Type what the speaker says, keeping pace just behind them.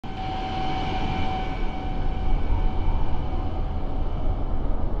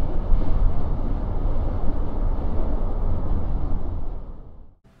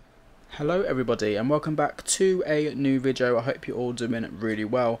Hello everybody and welcome back to a new video. I hope you're all doing really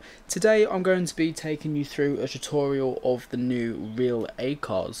well. Today I'm going to be taking you through a tutorial of the new real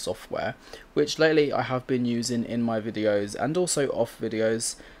ACARS software, which lately I have been using in my videos and also off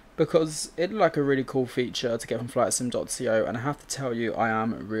videos because it looked like a really cool feature to get from flightsim.co, and I have to tell you I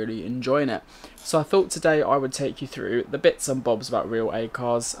am really enjoying it. So I thought today I would take you through the bits and bobs about real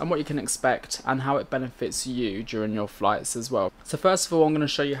ACARS and what you can expect and how it benefits you during your flights as well. So first of all, I'm going to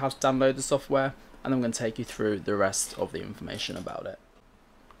show you how to download the software and I'm going to take you through the rest of the information about it.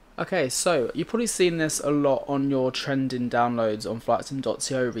 Okay, so you've probably seen this a lot on your trending downloads on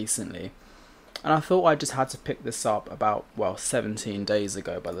flightsim.co recently. And I thought I just had to pick this up about, well, 17 days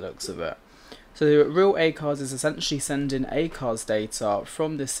ago by the looks of it. So the real ACARS is essentially sending ACARS data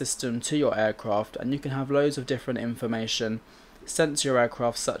from this system to your aircraft, and you can have loads of different information sent to your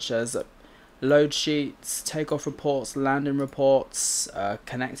aircraft, such as load sheets, takeoff reports, landing reports,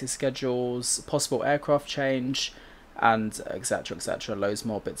 connected schedules, possible aircraft change, and etc, etc, loads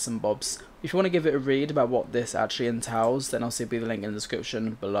more bits and bobs. If you want to give it a read about what this actually entails, then I'll see the link in the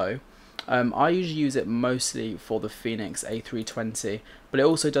description below. I usually use it mostly for the Phoenix A320, but it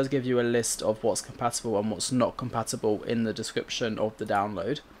also does give you a list of what's compatible and what's not compatible in the description of the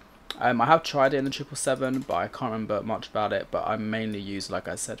download. I have tried it in the 777, but I can't remember much about it, but I mainly use, like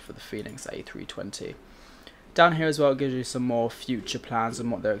I said, for the Phoenix A320. Down here as well, it gives you some more future plans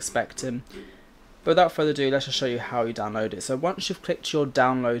and what they're expecting. But without further ado, let's just show you how you download it. So once you've clicked your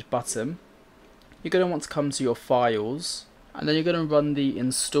download button, you're going to want to come to your files, and then you're going to run the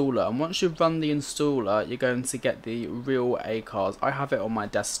installer, and once you've run the installer you're going to get the real ACARS. I have it on my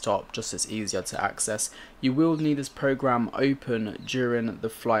desktop just so it's easier to access. You will need this program open during the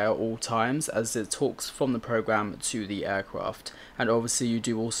flight at all times, as it talks from the program to the aircraft, and obviously you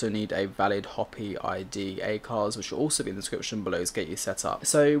do also need a valid HOPI ID ACARS, which will also be in the description below to get you set up.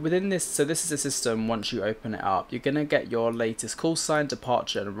 So within this, so this is the system. Once you open it up, you're going to get your latest call sign,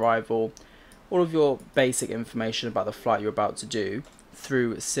 departure and arrival, all of your basic information about the flight you're about to do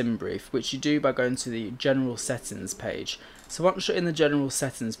through SimBrief, which you do by going to the general settings page. So once you're in the general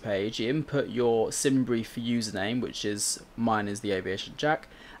settings page, you input your SimBrief username, which is, mine is the AviationJack,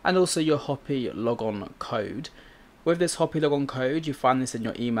 and also your HOPI logon code. With this HOPI logon code, you find this in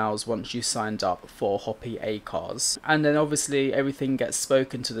your emails once you signed up for HOPI ACARS. And then obviously everything gets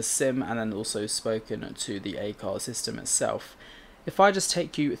spoken to the SIM and then also spoken to the ACARS system itself. If I just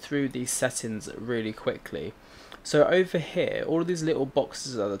take you through these settings really quickly, so over here, all of these little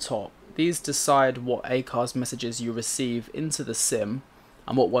boxes at the top, these decide what ACARS messages you receive into the SIM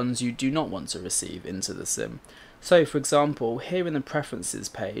and what ones you do not want to receive into the SIM. So for example, here in the preferences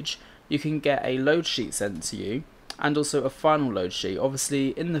page, you can get a load sheet sent to you and also a final load sheet. Obviously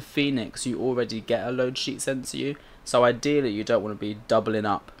in the Phoenix you already get a load sheet sent to you, so ideally you don't want to be doubling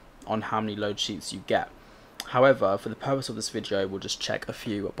up on how many load sheets you get. However, for the purpose of this video, we'll just check a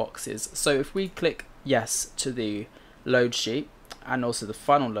few boxes. So if we click yes to the load sheet and also the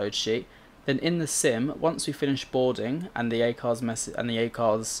final load sheet, then in the SIM, once we finish boarding and the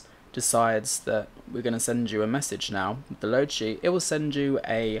ACARS decides that we're going to send you a message now with the load sheet, it will send you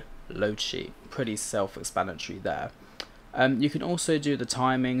a load sheet. Pretty self-explanatory there. You can also do the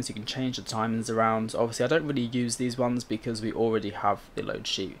timings. You can change the timings around. Obviously, I don't really use these ones because we already have the load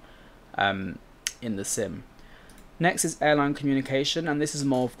sheet in the SIM. Next is airline communication, and this is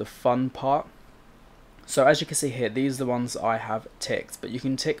more of the fun part. So as you can see here, these are the ones I have ticked, but you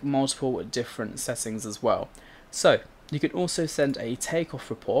can tick multiple different settings as well. So you can also send a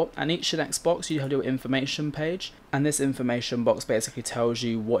takeoff report, and each next box you have your information page, and this information box basically tells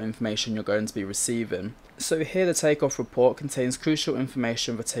you what information you're going to be receiving. So here the takeoff report contains crucial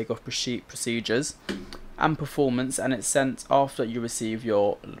information for takeoff procedures and performance, and it's sent after you receive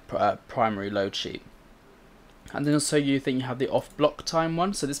your primary load sheet. And then also you have the off block time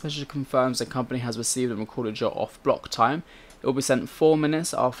one, so this message confirms the company has received and recorded your off block time. It will be sent 4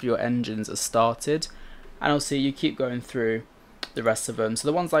 minutes after your engines are started, and also you keep going through the rest of them. So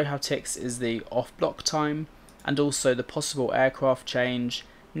the ones I have ticked is the off block time, and also the possible aircraft change,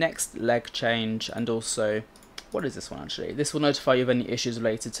 next leg change, and also, what is this one actually? This will notify you of any issues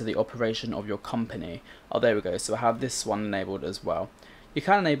related to the operation of your company. Oh, there we go, so I have this one enabled as well. You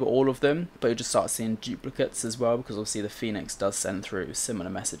can enable all of them, but you'll just start seeing duplicates as well, because obviously the Phoenix does send through similar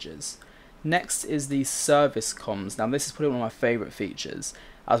messages. Next is the service comms. Now this is probably one of my favourite features,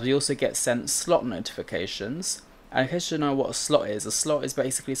 as we also get sent slot notifications. And in case you don't know what a slot is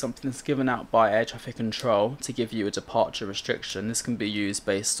basically something that's given out by air traffic control to give you a departure restriction. This can be used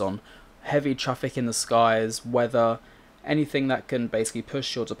based on heavy traffic in the skies, weather, anything that can basically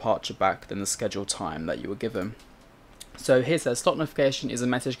push your departure back than the scheduled time that you were given. So here says slot notification is a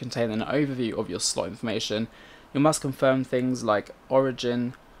message containing an overview of your slot information. You must confirm things like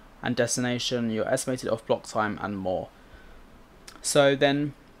origin and destination, your estimated off block time, and more. So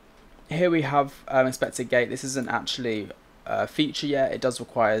then here we have expected gate. This isn't actually a feature yet. It does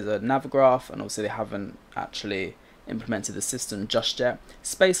require a navgraph, and obviously they haven't actually implemented the system just yet.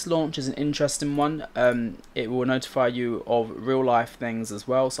 Space launch is an interesting one. It will notify you of real life things as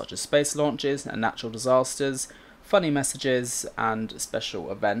well, such as space launches and natural disasters, funny messages and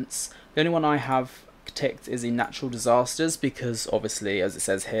special events. The only one I have ticked is the natural disasters because obviously, as it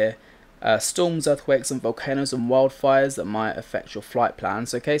says here, storms, earthquakes and volcanoes and wildfires that might affect your flight plans.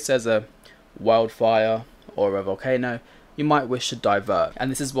 So in case there's a wildfire or a volcano, you might wish to divert, and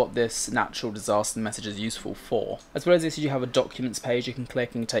this is what this natural disaster message is useful for. As well as this, you have a documents page you can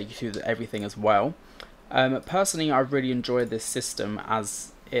click and take you through everything as well. Personally, I really enjoy this system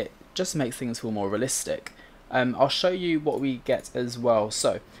as it just makes things feel more realistic. I'll show you what we get as well.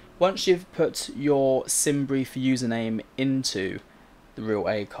 So once you've put your sim brief username into the real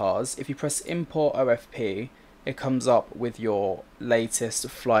ACARS, if you press import OFP, it comes up with your latest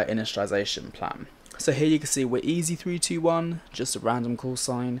flight initialization plan. So here you can see we're easy321, just a random call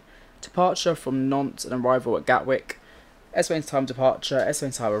sign, departure from Nantes and arrival at Gatwick, estimated time departure,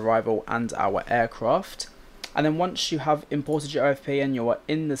 estimated time arrival, and our aircraft. And then once you have imported your OFP and you're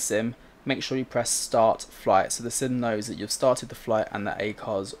in the sim, make sure you press start flight so the sim knows that you've started the flight and the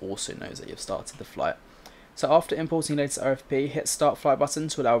ACARS also knows that you've started the flight. So after importing your latest OFP, hit start flight button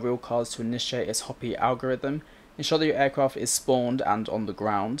to allow RealCars to initiate its Hoppy algorithm. Ensure that your aircraft is spawned and on the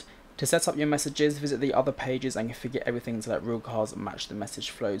ground. To set up your messages, visit the other pages and configure everything to let RealCars match the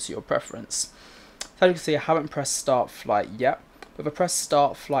message flow to your preference. So as you can see, I haven't pressed start flight yet, but if I press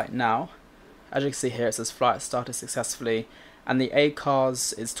start flight now, as you can see here it says flight started successfully, and the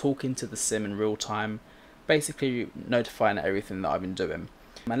ACARS is talking to the sim in real time, basically notifying everything that I've been doing.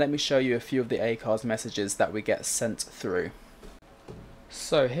 And let me show you a few of the ACARS messages that we get sent through.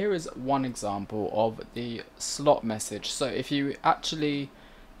 So here is one example of the slot message. So if you actually,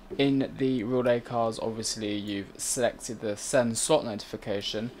 in the real ACARS, obviously you've selected the send slot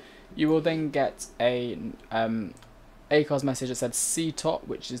notification, you will then get a ACARS message that said CTOT,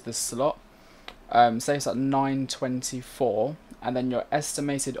 which is the slot. Say it's at 9:24, and then your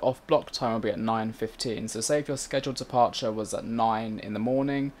estimated off block time will be at 9:15. So say if your scheduled departure was at 9 in the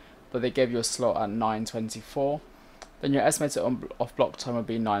morning, but they gave you a slot at 9:24, then your estimated off block time will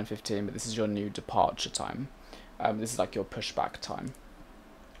be 9:15, but this is your new departure time. This is like your pushback time.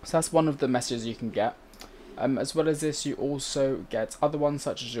 So that's one of the messages you can get. As well as this, you also get other ones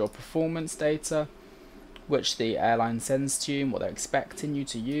such as your performance data, which the airline sends to you and what they're expecting you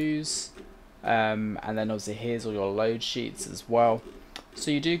to use. And then obviously here's all your load sheets as well. So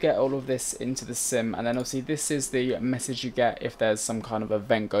you do get all of this into the sim, and then obviously this is the message you get if there's some kind of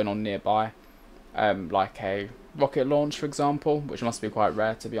event going on nearby, like a rocket launch for example, which must be quite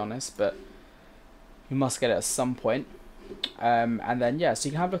rare to be honest, but you must get it at some point. And then yeah, so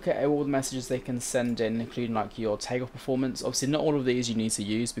you can have a look at all the messages they can send in, including like your takeoff performance. Obviously not all of these you need to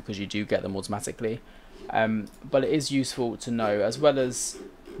use because you do get them automatically, but it is useful to know, as well as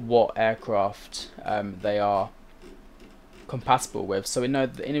what aircraft they are compatible with. So we know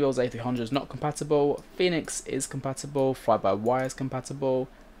that the Innovil's A300 is not compatible, Phoenix is compatible, Fly-by-Wire is compatible,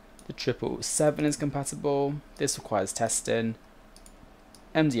 the 777 is compatible, this requires testing,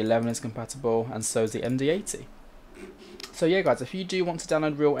 MD-11 is compatible, and so is the MD-80. So yeah guys, if you do want to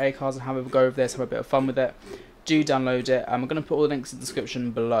download real ACARS and have a go over this, have a bit of fun with it, do download it. I'm going to put all the links in the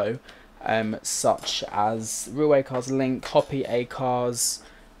description below, such as real ACARS link, Hoppy ACARS,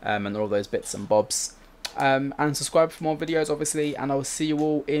 and all those bits and bobs. And subscribe for more videos obviously, and I will see you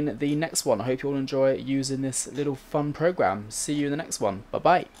all in the next one. I hope you all enjoy using this little fun program. See you in the next one. Bye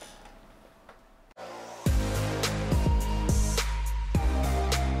bye.